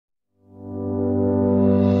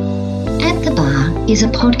At the Bar is a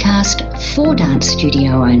podcast for dance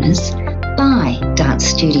studio owners by dance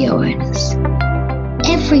studio owners.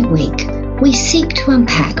 Every week, we seek to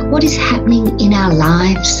unpack what is happening in our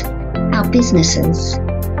lives, our businesses,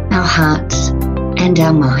 our hearts, and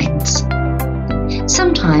our minds.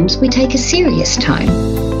 Sometimes we take a serious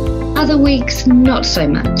tone, other weeks not so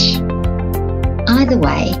much. Either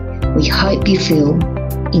way, we hope you feel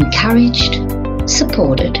encouraged,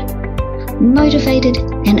 supported, motivated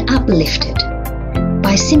and uplifted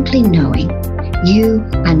by simply knowing you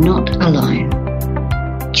are not alone.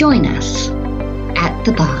 Join us at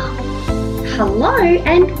the bar. Hello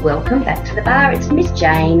and welcome back to the bar. It's Miss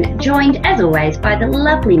Jane, joined as always by the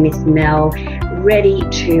lovely Miss Mel, ready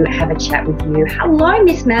to have a chat with you. Hello,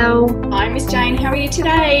 Miss Mel. Hi, Miss Jane. How are you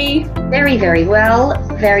today? Very, very well.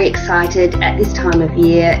 Very excited at this time of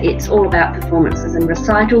year. It's all about performances and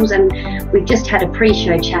recitals, and we've just had a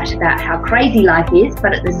pre-show chat about how crazy life is,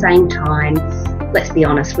 but at the same time, let's be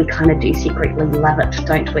honest, we kind of do secretly love it,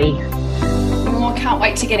 don't we? Oh, I can't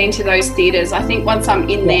wait to get into those theatres. I think once I'm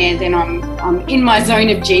in there, then I'm in my zone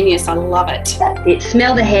of genius. I love it. That's it.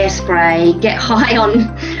 Smell the hairspray, get high on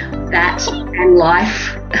that and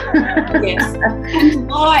life. Yes, and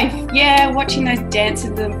life. Yeah, watching those dance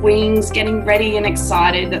of the wings, getting ready and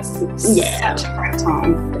excited. That's such a great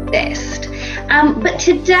time. The best. But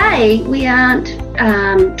today we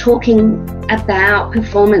aren't talking about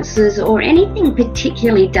performances or anything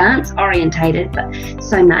particularly dance orientated, but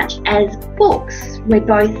so much as books. We're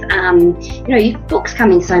both, books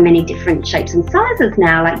come in so many different shapes and sizes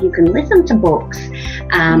now. Like you can listen to books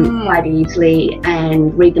quite easily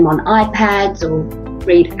and read them on iPads or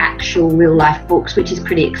read actual real life books, which is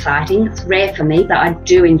pretty exciting. It's rare for me, but I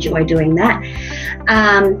do enjoy doing that.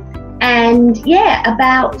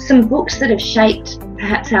 About some books that have shaped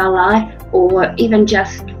perhaps our life or even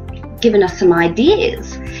just given us some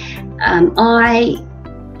ideas. I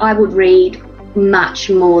would read much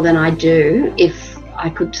more than I do if I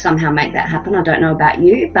could somehow make that happen. I don't know about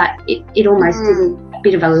you, but it almost is a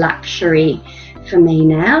bit of a luxury for me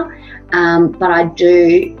now. But I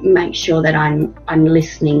do make sure that I'm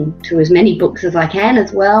listening to as many books as I can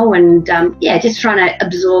as well, and just trying to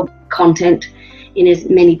absorb content in as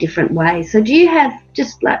many different ways. So do you have,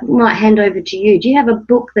 just like might hand over to you, do you have a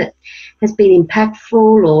book that has been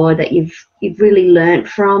impactful or that you've really learnt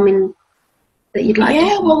from and that you'd like to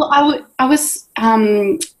share? Well, I was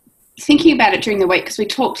thinking about it during the week because we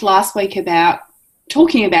talked last week about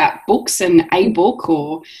talking about books and a book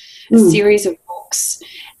or a series of books.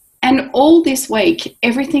 And all this week,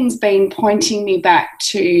 everything's been pointing me back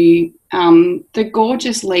to the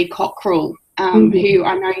gorgeous Lee Cockrell, who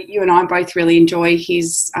I know you and I both really enjoy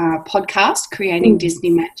his podcast, Creating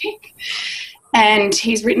Disney Magic. And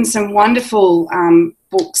he's written some wonderful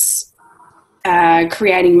books,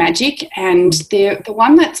 Creating Magic. And the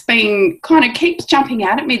one that's been kind of keeps jumping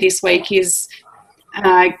out at me this week is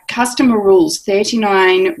Customer Rules,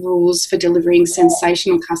 39 Rules for Delivering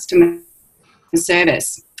Sensational Customer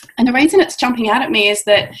Service. And the reason it's jumping out at me is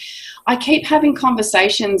that I keep having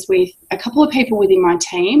conversations with a couple of people within my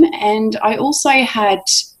team, and I also had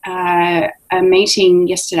a meeting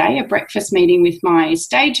yesterday, a breakfast meeting with my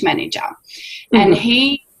stage manager. And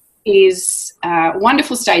he is a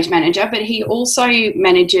wonderful stage manager, but he also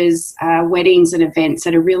manages weddings and events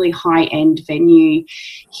at a really high-end venue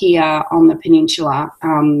here on the peninsula,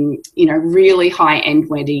 really high-end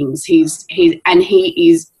weddings. He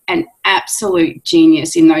is an absolute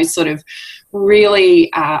genius in those sort of really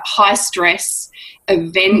high-stress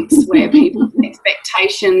events where people's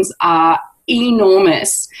expectations are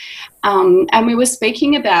enormous. And we were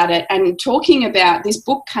speaking about it and talking about this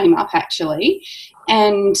book came up actually,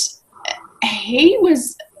 and he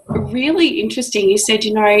was really interesting. He said,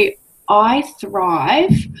 I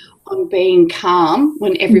thrive on being calm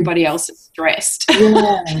when everybody else is stressed.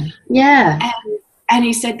 Yeah. And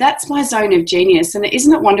he said, that's my zone of genius. And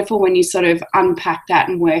isn't it wonderful when you sort of unpack that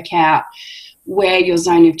and work out where your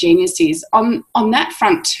zone of genius is? On that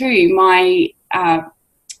front too, my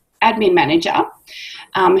admin manager,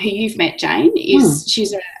 who you've met, Jane,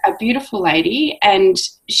 she's a beautiful lady, and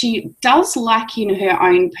she does lack in her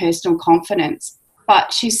own personal confidence,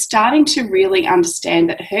 but she's starting to really understand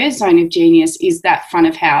that her zone of genius is that front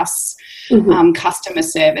of house customer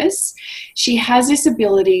service. She has this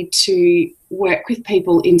ability to work with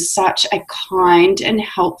people in such a kind and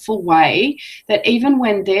helpful way that even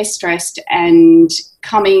when they're stressed and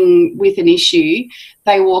coming with an issue,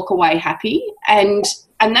 they walk away happy. And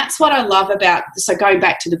that's what I love about, so going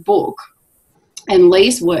back to the book and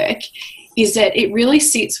Lee's work, is that it really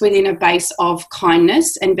sits within a base of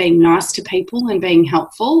kindness and being nice to people and being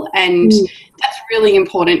helpful. And that's really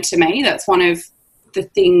important to me. That's one of the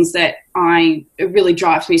things that it really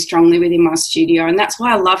drives me strongly within my studio. And that's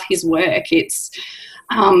why I love his work. It's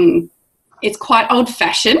quite old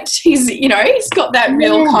fashioned. He's got that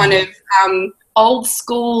real kind of old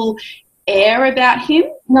school air about him.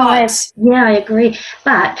 No, I agree.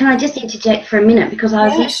 But can I just interject for a minute, because I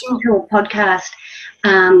was listening to a podcast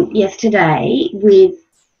yesterday with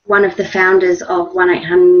one of the founders of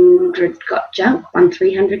 1-800-GOT-JUNK,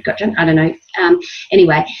 1-300-GOT-JUNK, I don't know.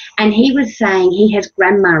 Anyway, and he was saying he has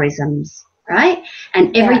grandmaisms, right?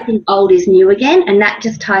 And everything old is new again, and that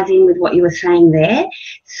just ties in with what you were saying there.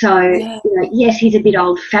 So, yes, he's a bit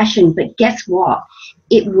old-fashioned, but guess what?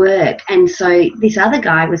 It worked. And so this other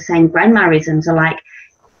guy was saying grandmaisms are like,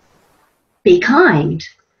 be kind,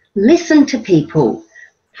 listen to people,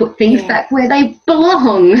 put things back where they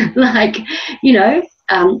belong, like,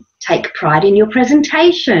 take pride in your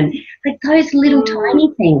presentation. Like those little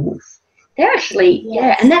tiny things. They're actually,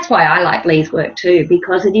 and that's why I like Lee's work too,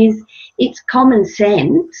 because it's common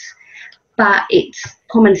sense, but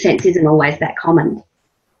common sense isn't always that common.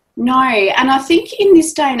 No, and I think in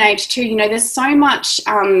this day and age too, there's so much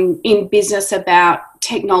in business about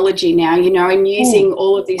technology now, and using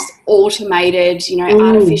all of this automated,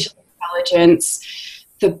 artificial intelligence,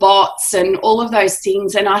 the bots and all of those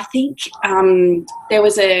things. And I think there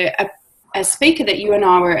was a speaker that you and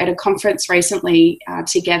I were at a conference recently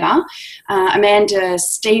together, Amanda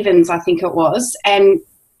Stevens, I think it was, and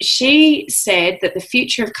she said that the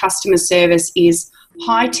future of customer service is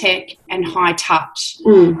high tech and high touch.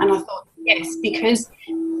 And I thought, yes, because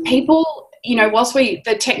people, whilst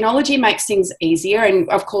the technology makes things easier, and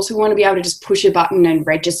of course we want to be able to just push a button and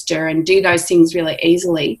register and do those things really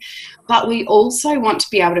easily, but we also want to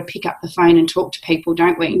be able to pick up the phone and talk to people,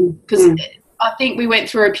 don't we? Because I think we went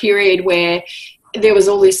through a period where there was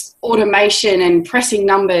all this automation and pressing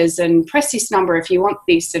numbers and press this number if you want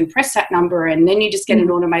this and press that number, and then you just get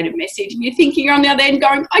an automated message and you're thinking you're on the other end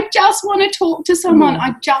going, I just want to talk to someone.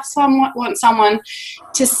 I just want someone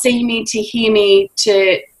to see me, to hear me,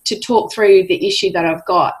 to talk through the issue that I've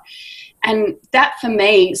got. And that for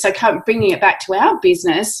me, so bringing it back to our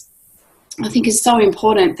business, I think is so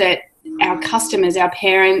important that our customers, our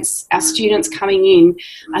parents, our students coming in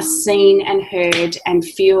are seen and heard and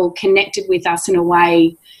feel connected with us in a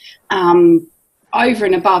way over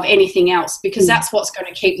and above anything else, because that's what's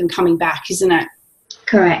going to keep them coming back, isn't it?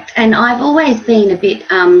 Correct. And I've always been a bit,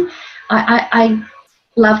 I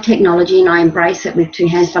love technology and I embrace it with two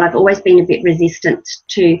hands, but I've always been a bit resistant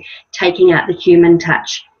to taking out the human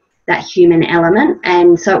touch, that human element.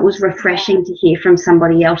 And so it was refreshing to hear from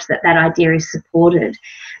somebody else that idea is supported.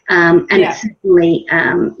 It's certainly,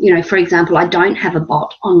 for example, I don't have a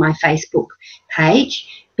bot on my Facebook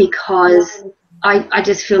page because I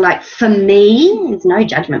just feel like, for me, there's no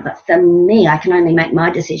judgment, but for me, I can only make my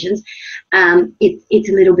decisions. It's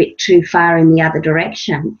a little bit too far in the other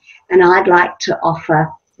direction. And I'd like to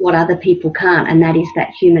offer what other people can't, and that is that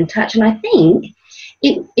human touch. And I think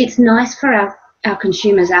it's nice for our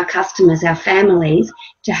consumers, our customers, our families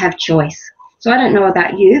to have choice. So I don't know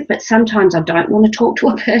about you, but sometimes I don't want to talk to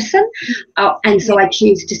a person, and so I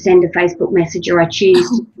choose to send a Facebook message, or I choose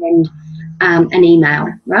to send an email,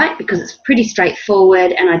 right? Because it's pretty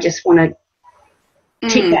straightforward and I just want to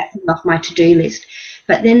tick that thing off my to-do list.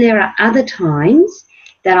 But then there are other times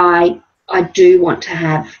that I do want to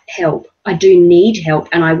have help. I do need help,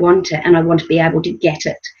 and I want it, and I want to be able to get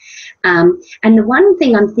it. And the one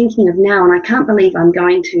thing I'm thinking of now, and I can't believe I'm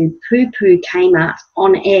going to poo-poo Kmart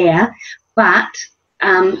on air, but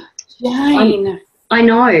Jane, I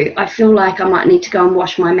know, I feel like I might need to go and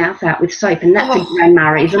wash my mouth out with soap, and that's a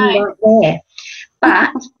grandmaism right there.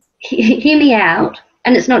 But hear me out,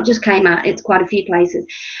 and it's not just Kmart, it's quite a few places.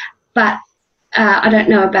 But I don't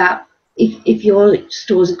know about if your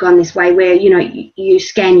stores have gone this way where, you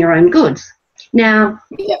scan your own goods. Now,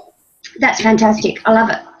 that's fantastic. I love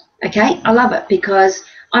it, okay? I love it because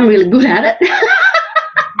I'm really good at it.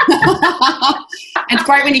 It's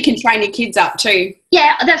great when you can train your kids up too.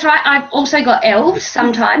 Yeah, that's right. I've also got elves.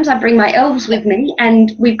 Sometimes I bring my elves with me,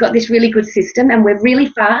 and we've got this really good system, and we're really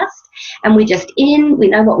fast, and we're just in, we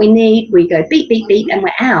know what we need, we go beep, beep, beep, and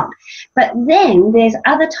we're out. But then there's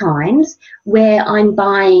other times where I'm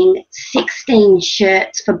buying 16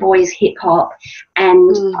 shirts for boys hip hop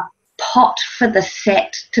and a pot for the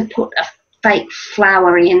set to put a fake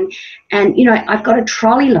flower in, and, I've got a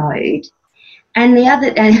trolley load. And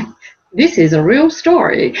this is a real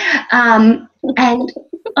story. And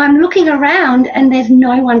I'm looking around and there's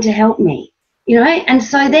no one to help me. you know. And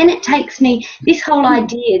so then it takes me, this whole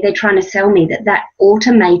idea they're trying to sell me that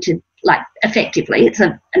automated, like effectively it's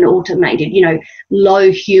an automated, you know,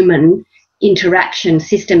 low human interaction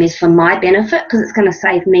system is for my benefit because it's going to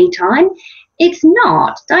save me time. It's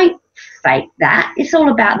not. Don't fake that. It's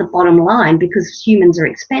all about the bottom line because humans are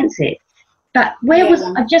expensive. But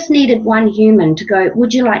I just needed one human to go,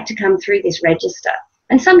 would you like to come through this register?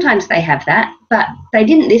 And sometimes they have that, but they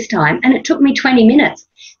didn't this time. And it took me 20 minutes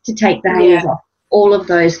to take the hangers off all of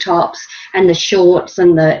those tops and the shorts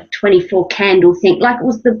and the 24 candle thing. Like it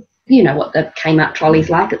was the, you know what the Kmart trolley's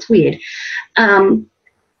like. It's weird.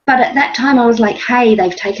 But at that time I was like, hey,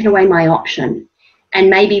 they've taken away my option. And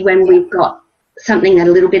maybe when we've got something a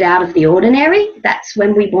little bit out of the ordinary, that's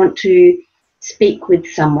when we want to speak with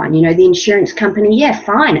someone. You know, the insurance company, yeah,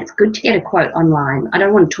 fine, it's good to get a quote online. I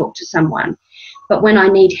don't want to talk to someone. But when I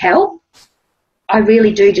need help, I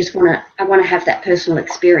really do just want to have that personal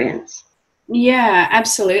experience. Yeah,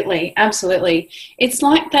 absolutely. Absolutely. It's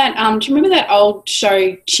like that, do you remember that old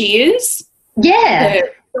show Cheers? Yeah.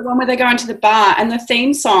 The one where they go into the bar and the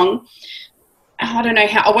theme song, I don't know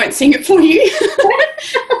how, I won't sing it for you. But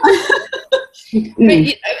it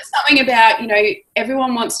was something about, you know,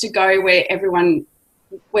 everyone wants to go where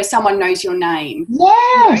someone knows your name.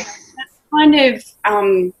 Yes. That's kind of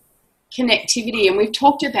connectivity. And we've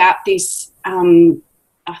talked about this, I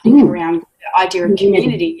think, around the idea of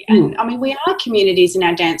community. And I mean, we are communities in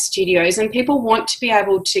our dance studios and people want to be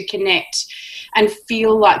able to connect and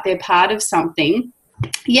feel like they're part of something.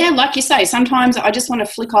 Yeah, like you say, sometimes I just want to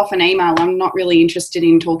flick off an email. I'm not really interested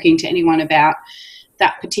in talking to anyone about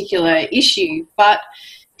that particular issue. But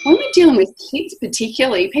when we're dealing with kids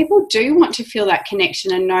particularly, people do want to feel that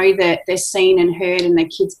connection and know that they're seen and heard and their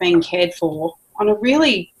kids being cared for on a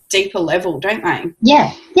really deeper level, don't they?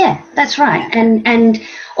 Yeah, that's right. And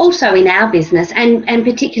also in our business and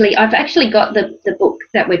particularly, I've actually got the book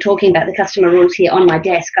that we're talking about, The Customer Rules, here on my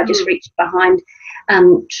desk. I just reached behind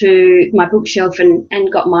to my bookshelf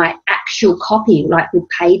and got my actual copy, like with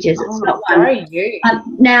pages. It's not one.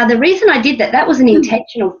 Now, the reason I did that was an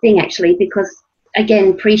intentional thing actually, because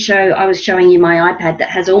again, pre-show I was showing you my iPad that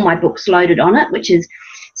has all my books loaded on it, which is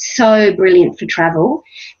so brilliant for travel.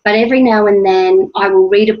 But every now and then I will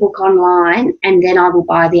read a book online and then I will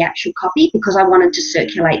buy the actual copy because I wanted to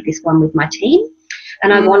circulate this one with my team,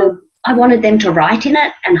 and I wanted them to write in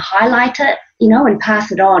it and highlight it, you know, and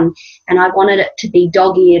pass it on. And I wanted it to be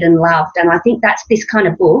dog-eared and loved. And I think that's this kind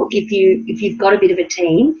of book. If you've got a bit of a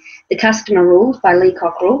team, The Customer Rules by Lee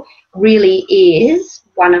Cockerell really is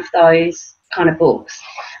one of those kind of books.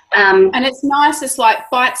 And it's nice. It's like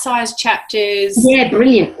bite-sized chapters. Yeah,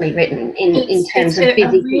 brilliantly written in terms of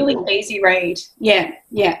physical. It's a really easy read. Yeah,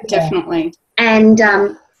 definitely. And,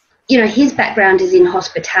 you know, his background is in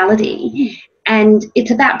hospitality. And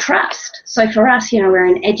it's about trust. So for us, you know, we're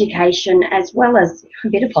in education as well as a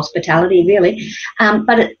bit of hospitality, really.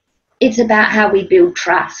 But it's about how we build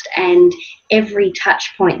trust, and every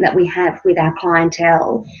touch point that we have with our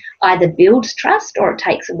clientele either builds trust or it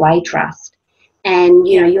takes away trust. And,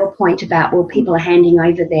 you know, your point about, well, people are handing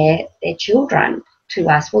over their children to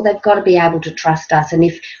us. Well, they've got to be able to trust us. And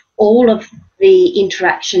if all of the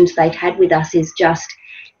interactions they've had with us is just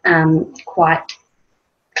quite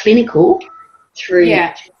clinical, through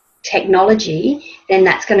technology, then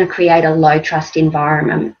that's going to create a low trust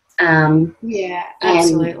environment.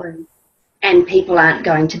 Absolutely. And people aren't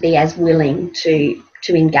going to be as willing to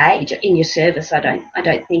engage in your service, I don't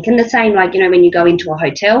think. And the same, like, you know, when you go into a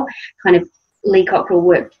hotel, kind of Lee Cockerell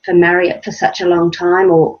worked for Marriott for such a long time,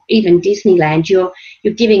 or even Disneyland, you're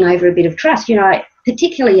giving over a bit of trust. You know,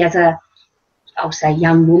 particularly as I'll say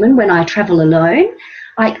young woman, when I travel alone,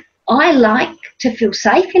 like, I like to feel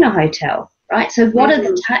safe in a hotel. Right, so what are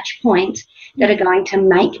the touch points that are going to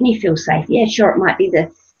make me feel safe? Yeah, sure, it might be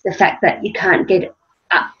the fact that you can't get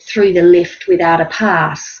up through the lift without a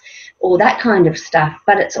pass or that kind of stuff,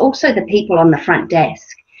 but it's also the people on the front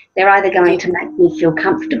desk. They're either going to make me feel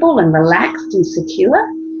comfortable and relaxed and secure,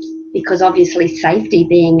 because obviously safety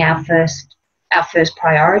being our first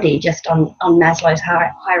priority, just on Maslow's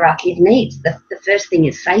hierarchy of needs. The first thing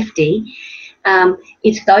is safety.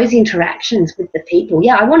 It's those interactions with the people.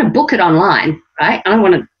 Yeah, I want to book it online, right? I don't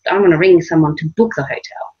want to ring someone to book the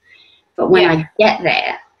hotel. But when I get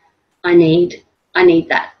there, I need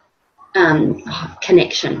that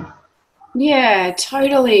connection. Yeah,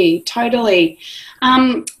 totally.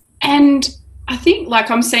 And I think,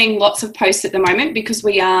 like, I'm seeing lots of posts at the moment because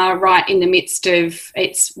we are right in the midst of,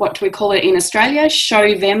 it's, what do we call it in Australia?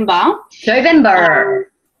 Showvember.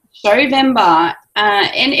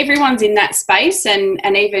 And everyone's in that space, and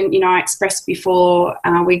even, you know, I expressed before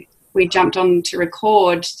we we jumped on to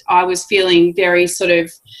record, I was feeling very sort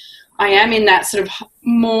of, I am in that sort of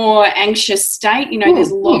more anxious state. You know,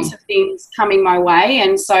 there's lots of things coming my way,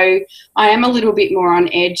 and so I am a little bit more on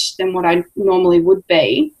edge than what I normally would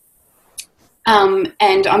be. And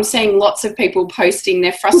I'm seeing lots of people posting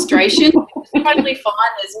their frustration. It's totally fine.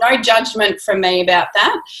 There's no judgment from me about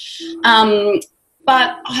that.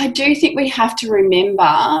 But I do think we have to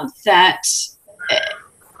remember that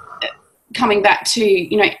coming back to,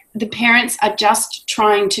 you know, the parents are just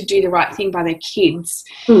trying to do the right thing by their kids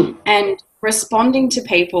and responding to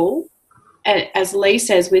people, as Lee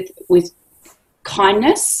says, with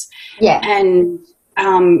kindness and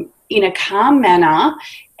in a calm manner.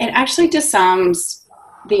 It actually disarms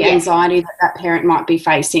the anxiety that parent might be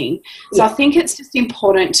facing. So I think it's just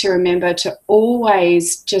important to remember to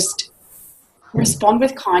always just respond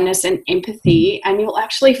with kindness and empathy, and you'll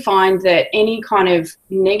actually find that any kind of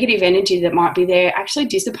negative energy that might be there actually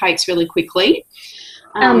dissipates really quickly.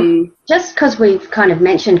 Just because we've kind of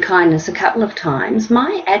mentioned kindness a couple of times,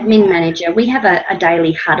 my admin manager, we have a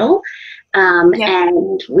daily huddle,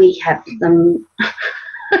 and we have them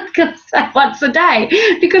I'm going to say once a day,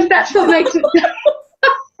 because that's what makes it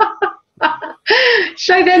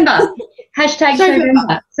Showvember. Hashtag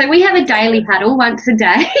Showvember. So we have a daily huddle once a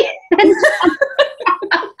day.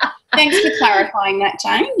 Thanks for clarifying that,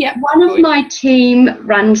 Jane. Yep. One of my team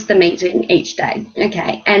runs the meeting each day,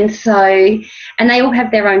 okay? And they all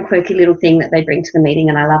have their own quirky little thing that they bring to the meeting,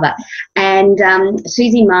 and I love it. And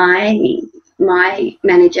Susie, my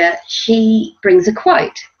manager, she brings a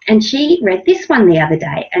quote. And she read this one the other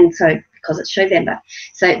day, and so, because it's Showvember.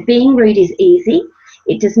 So, being rude is easy.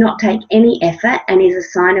 It does not take any effort and is a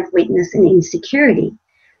sign of weakness and insecurity.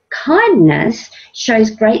 Kindness shows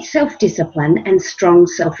great self-discipline and strong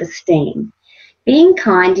self-esteem. Being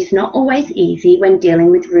kind is not always easy when dealing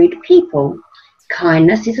with rude people.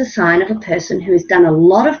 Kindness is a sign of a person who has done a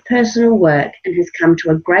lot of personal work and has come to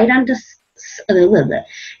a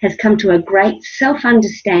great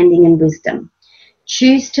self-understanding and wisdom.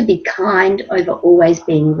 Choose to be kind over always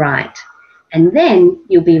being right, and then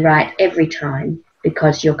you'll be right every time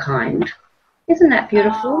because you're kind. Isn't that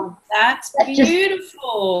beautiful? Oh, that's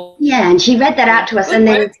beautiful. And she read that out to us and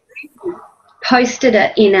then posted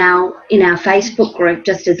it in our Facebook group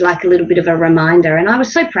just as like a little bit of a reminder. And I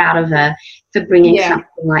was so proud of her for bringing something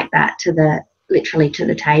like that literally to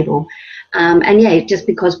the table. Just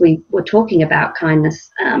because we were talking about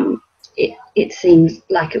kindness, it seems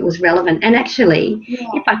like it was relevant. And actually,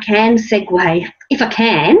 if I can segue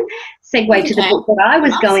to the book that I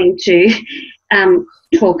was going to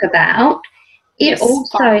talk about, it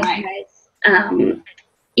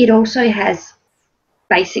also has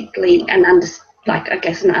basically an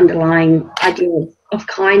underlying idea of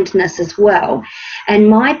kindness as well. And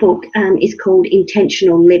my book is called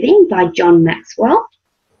Intentional Living by John Maxwell.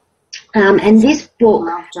 And this book,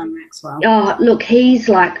 I love John Maxwell. Oh, look, he's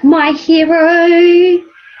like my hero.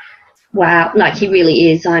 Wow, like he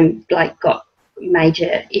really is. I'm like got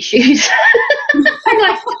major issues.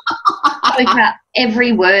 I like about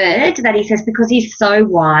every word that he says because he's so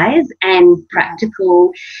wise and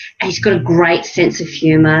practical, and he's got a great sense of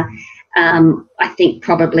humour. I think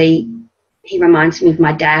probably he reminds me of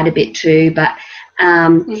my dad a bit too, but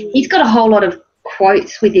he's got a whole lot of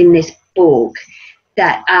quotes within this book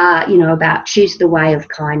that are, about choose the way of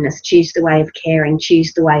kindness, choose the way of caring,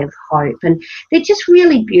 choose the way of hope. And they're just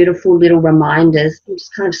really beautiful little reminders. I'm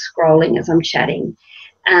just kind of scrolling as I'm chatting.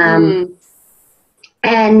 And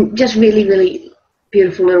just really, really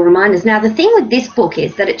beautiful little reminders. Now, the thing with this book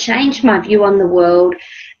is that it changed my view on the world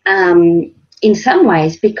in some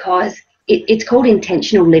ways because it's called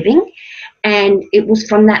Intentional Living. And it was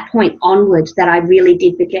from that point onwards that I really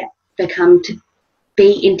did become to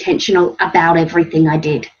be intentional about everything I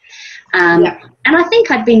did. And I think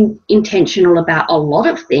I'd been intentional about a lot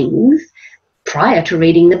of things prior to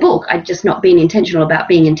reading the book. I'd just not been intentional about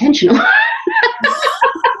being intentional.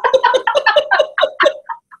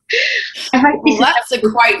 That's a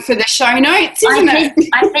quote for the show notes, isn't it?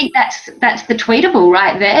 I think that's the tweetable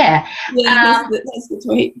right there. Yeah, that's the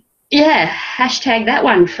tweet. Yeah, hashtag that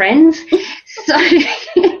one, friends. So,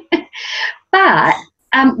 but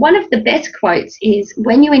one of the best quotes is,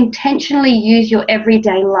 when you intentionally use your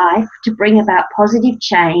everyday life to bring about positive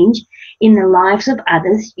change in the lives of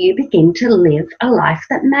others, you begin to live a life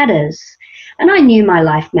that matters. And I knew my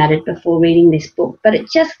life mattered before reading this book, but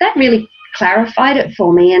that really clarified it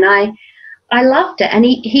for me, and I loved it. And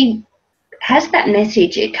he has that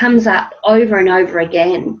message. It comes up over and over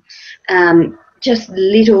again, just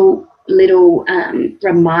little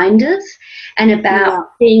reminders, and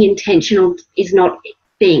about being intentional is not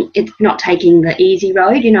it's not taking the easy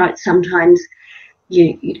road. It's sometimes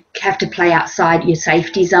you have to play outside your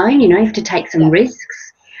safety zone. You have to take some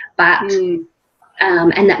risks, but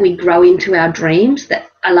and that we grow into our dreams. That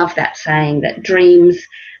I love that saying, that dreams,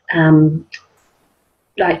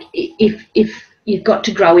 like if you've got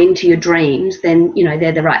to grow into your dreams, then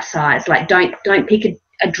they're the right size. Like don't pick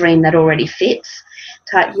a dream that already fits,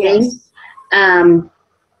 type thing.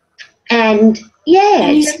 And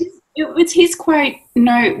it's his quote.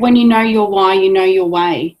 No, when you know your why, you know your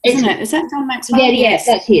way, isn't it? Is that John Maxwell? Yeah, yes,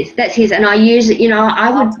 that's his. And I use it.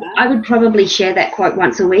 I would probably share that quote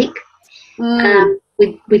once a week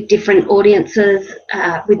with different audiences,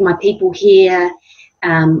 with my people here,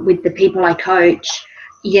 with the people I coach.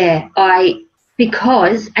 Yeah,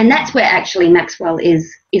 and that's where actually Maxwell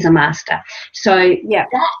is a master. So that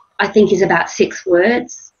I think is about 6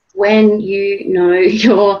 words. When you know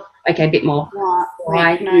your, okay, a bit more.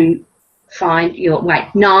 Why you find your,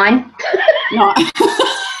 9. 9.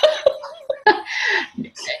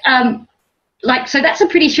 So that's a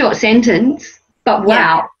pretty short sentence, but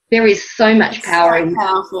wow, there is so much power in that.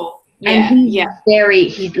 Powerful. And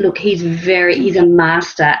he's a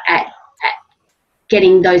master at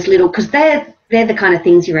getting those little, because they're the kind of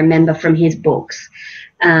things you remember from his books.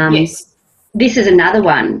 Yes. This is another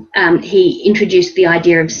one. He introduced the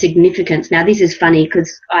idea of significance. Now, this is funny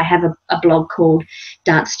because I have a blog called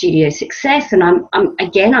Dance Studio Success, and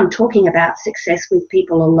I'm talking about success with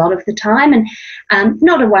people a lot of the time, and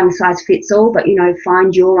not a one-size-fits-all, but,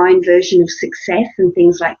 find your own version of success and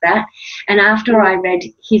things like that. And after I read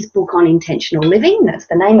his book on intentional living, that's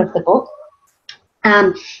the name of the book,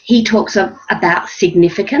 he talks about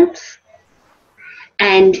significance,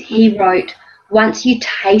 and he wrote, once you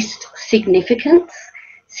taste significance,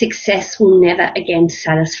 success will never again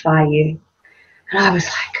satisfy you. And I was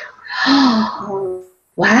like, oh,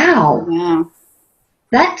 wow.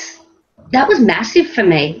 That was massive for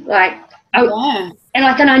me. And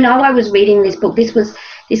I know I was reading this book. This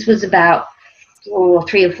was about 3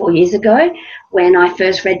 or 4 years ago when I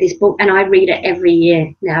first read this book, and I read it every year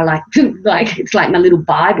now, like it's like my little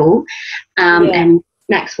Bible. And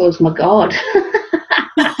Maxwell's my God.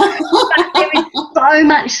 There is so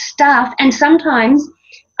much stuff, and sometimes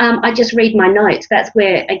I just read my notes. That's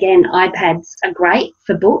where, again, iPads are great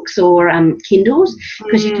for books or Kindles,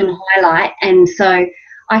 because you can highlight, and so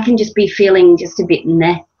I can just be feeling just a bit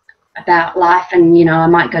meh about life, and I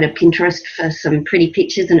might go to Pinterest for some pretty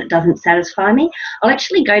pictures and it doesn't satisfy me. I'll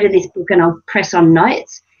actually go to this book and I'll press on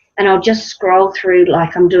notes and I'll just scroll through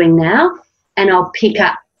like I'm doing now, and I'll pick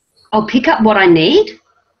up what I need,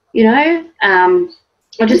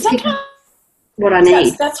 I'll just pick up what I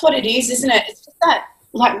need. That's what it is, isn't it? It's just that,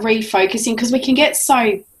 like, refocusing, because we can get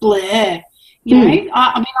so blur, I mean,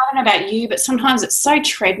 I don't know about you, but sometimes it's so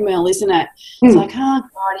treadmill, isn't it? It's like, oh,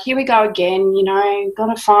 God, here we go again,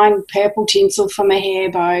 got to find purple tinsel for my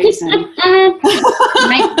hair bows and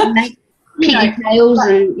make pigtails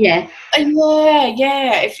and, Yeah,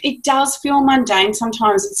 it does feel mundane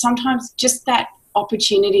sometimes, and sometimes just that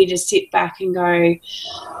opportunity to sit back and go,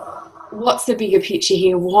 what's the bigger picture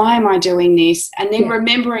here? Why am I doing this? And then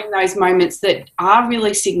remembering those moments that are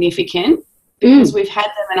really significant, because we've had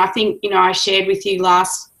them. And I think, I shared with you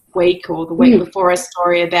last week or the week before a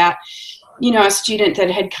story about, a student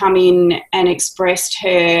that had come in and expressed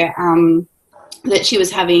her that she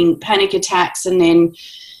was having panic attacks, and then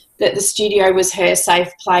that the studio was her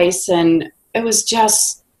safe place. And it was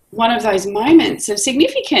just one of those moments of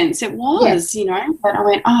significance. It was, but I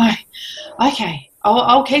went, oh, okay.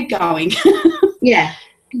 I'll keep going.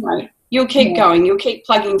 You'll keep going. You'll keep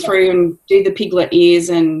plugging through and do the piglet ears,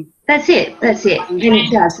 and that's it. And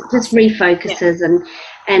it does. It just refocuses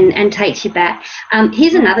and takes you back.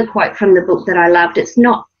 Here's another quote from the book that I loved. It's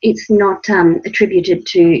not attributed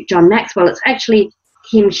to John Maxwell. It's actually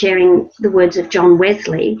him sharing the words of John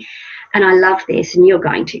Wesley. And I love this, and you're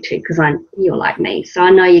going to too, because you're like me. So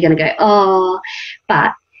I know you're going to go, oh,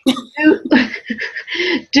 but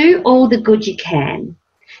do all the good you can,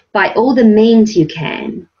 by all the means you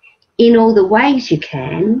can, in all the ways you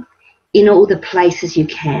can, in all the places you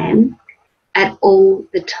can, at all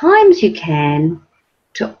the times you can,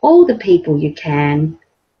 to all the people you can,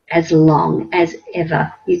 as long as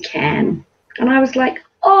ever you can. And I was like,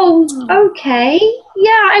 oh, okay,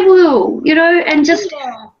 yeah, I will, and just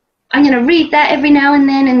I'm going to read that every now and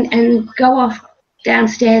then and go off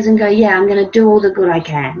downstairs and go, yeah, I'm going to do all the good I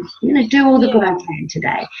can. I'm going to do all the good I can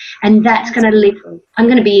today. And that's going to I'm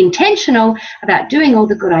going to be intentional about doing all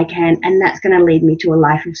the good I can, and that's going to lead me to a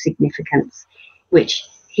life of significance, which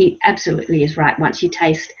he absolutely is right. Once you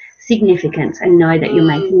taste significance and know that you're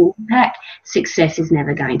making an impact, success is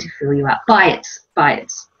never going to fill you up. By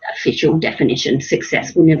its official definition,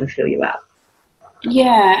 success will never fill you up.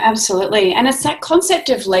 Yeah, absolutely. And it's that concept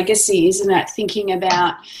of legacy, isn't it? Thinking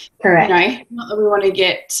about, correct. Not that we want to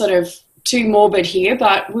get sort of too morbid here,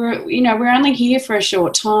 but we're only here for a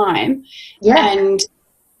short time. Yeah. And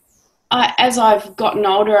as I've gotten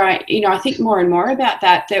older, I think more and more about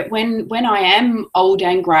that when I am old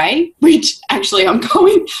and grey, which actually I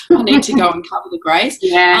need to go and cover the greys.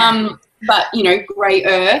 Yeah. But,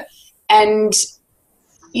 greyer, and,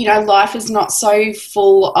 life is not so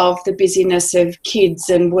full of the busyness of kids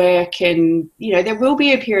and work, and, there will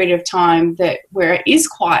be a period of time where it is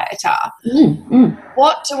quieter.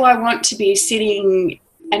 What do I want to be sitting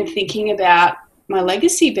and thinking about my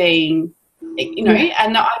legacy being?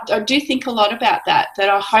 And I do think a lot about that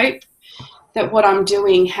I hope that what I'm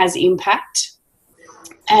doing has impact.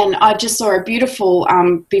 And I just saw a beautiful,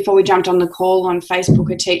 before we jumped on the call on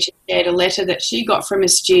Facebook, a teacher shared a letter that she got from a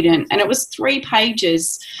student, and it was 3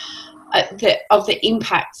 pages of the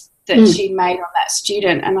impact that she made on that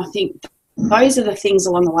student. And I think those are the things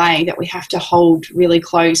along the way that we have to hold really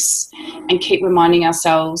close and keep reminding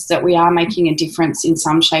ourselves that we are making a difference in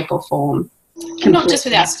some shape or form. And not just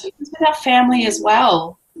with our students, with our family as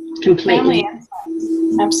well. Completely. Family and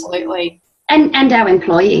friends. Absolutely. And our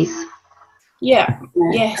employees. Yeah.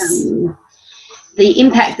 Yes. The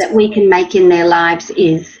impact that we can make in their lives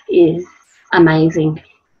is amazing.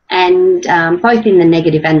 And both in the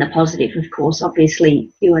negative and the positive, of course.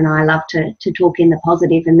 Obviously, you and I love to talk in the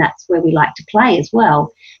positive, and that's where we like to play as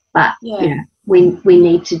well. But we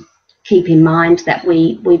need to keep in mind that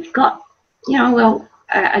we've got,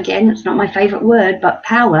 again, it's not my favourite word, but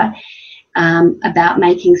power about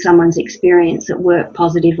making someone's experience at work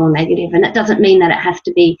positive or negative. And it doesn't mean that it has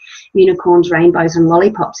to be unicorns, rainbows and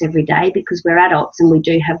lollipops every day, because we're adults and we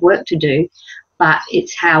do have work to do, but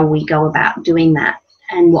it's how we go about doing that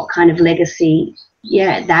and what kind of legacy,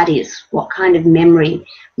 that is, what kind of memory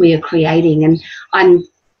we are creating. And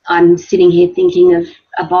I'm sitting here thinking of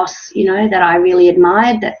a boss, that I really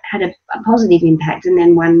admired that had a positive impact, and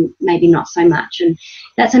then one maybe not so much. And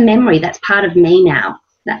that's a memory. That's part of me now.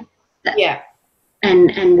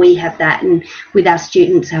 And we have that, and with our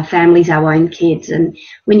students, our families, our own kids. And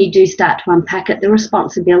when you do start to unpack it, the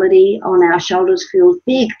responsibility on our shoulders feels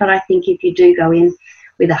big. But I think if you do go in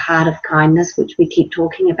with a heart of kindness, which we keep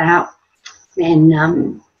talking about,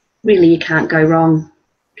 then really you can't go wrong,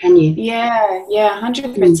 can you? Yeah,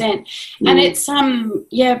 100%. And it's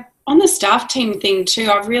on the staff team thing too,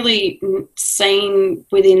 I've really seen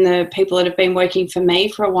within the people that have been working for me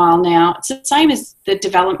for a while now, it's the same as the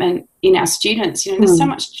development in our students. There's so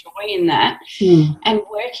much joy in that. And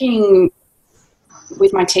working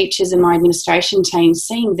with my teachers and my administration team,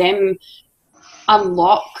 seeing them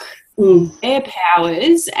unlock their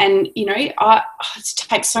powers, and I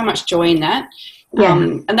take so much joy in that.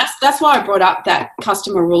 And that's why I brought up that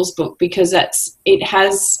customer rules book, because it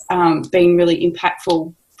has been really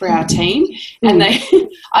impactful for our team. And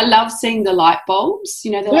I love seeing the light bulbs.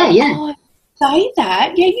 They're oh, say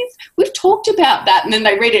that. Yeah, we've talked about that, and then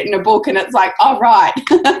they read it in a book, and it's like, oh, right.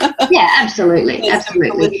 Yeah, absolutely.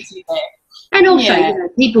 And also,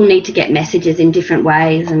 people need to get messages in different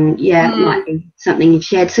ways, and it might be something you've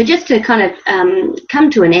shared. So just to kind of come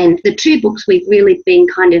to an end, the 2 books we've really been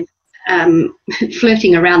kind of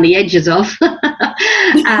flirting around the edges of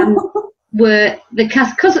were because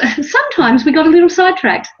sometimes we got a little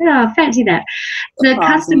sidetracked. Fancy that. The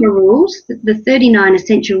Customer Rules, the 39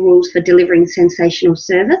 Essential Rules for Delivering Sensational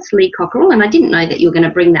Service, Lee Cockerell. And I didn't know that you were going to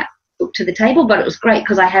bring that book to the table, but it was great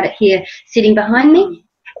because I have it here sitting behind me.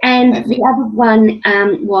 And the other one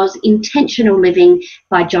was Intentional Living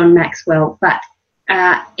by John Maxwell. But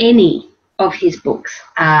any of his books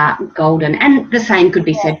are golden, and the same could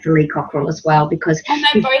be said for Lee Cockerell as well, because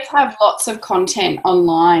they both have lots of content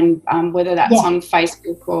online, whether that's on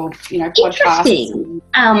Facebook or podcasts,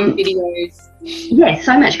 videos.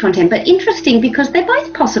 So much content, but interesting because they're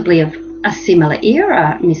both possibly of a similar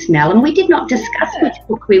era, Miss Mel, and we did not discuss which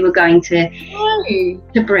book we were going to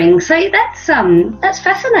bring. So that's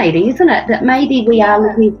fascinating, isn't it? That maybe we are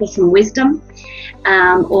looking for some wisdom,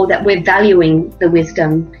 or that we're valuing the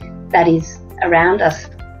wisdom that is around us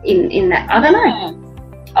in that, I don't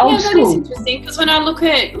know, old school. That is interesting, because when I look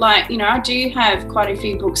at, I do have quite a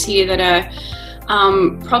few books here that are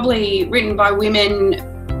probably written by women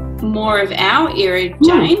more of our era,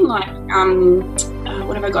 Jane,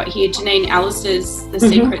 what have I got here? Janine Allister's The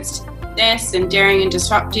Secrets to Success and Daring and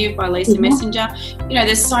Disruptive by Lisa Messenger.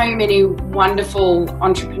 There's so many wonderful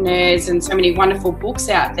entrepreneurs and so many wonderful books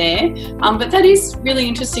out there. But that is really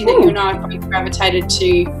interesting that you and I have both gravitated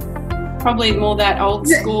to Probably more that old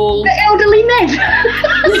school. The elderly men.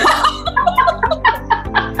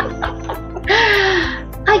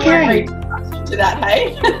 Okay. To that,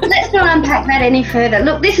 hey? Let's not unpack that any further.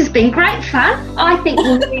 Look, this has been great fun. I think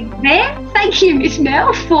we'll leave it there. Thank you, Miss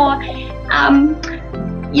Mel, for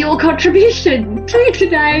your contribution to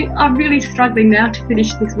today. I'm really struggling now to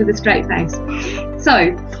finish this with a straight face.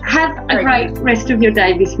 So, have a great rest of your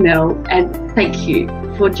day, Miss Mel, and thank you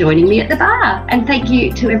for joining me at the bar. And thank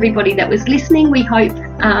you to everybody that was listening. We hope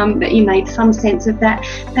that you made some sense of that.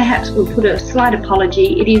 Perhaps we'll put a slight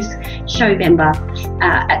apology. It is Showvember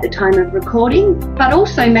at the time of recording, but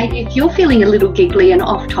also maybe if you're feeling a little giggly and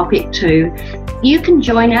off topic too, you can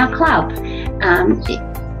join our club.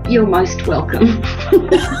 You're most welcome.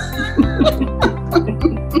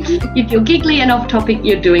 If you're giggly and off topic,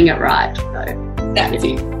 you're doing it right. So. That's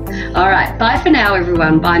it. All right. Bye for now,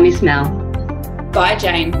 everyone. Bye, Miss Mel. Bye,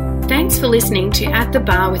 Jane. Thanks for listening to At the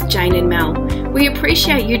Bar with Jane and Mel. We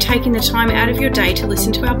appreciate you taking the time out of your day to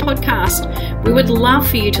listen to our podcast. We would love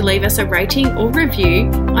for you to leave us a rating or review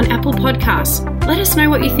on Apple Podcasts. Let us know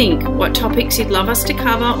what you think, what topics you'd love us to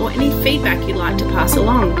cover, or any feedback you'd like to pass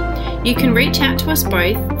along. You can reach out to us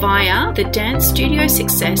both via the Dance Studio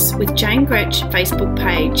Success with Jane Gretsch Facebook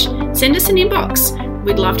page. Send us an inbox.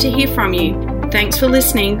 We'd love to hear from you. Thanks for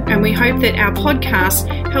listening, and we hope that our podcast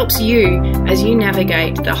helps you as you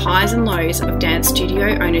navigate the highs and lows of dance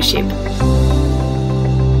studio ownership.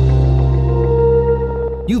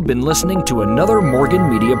 You've been listening to another Morgan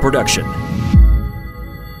Media production.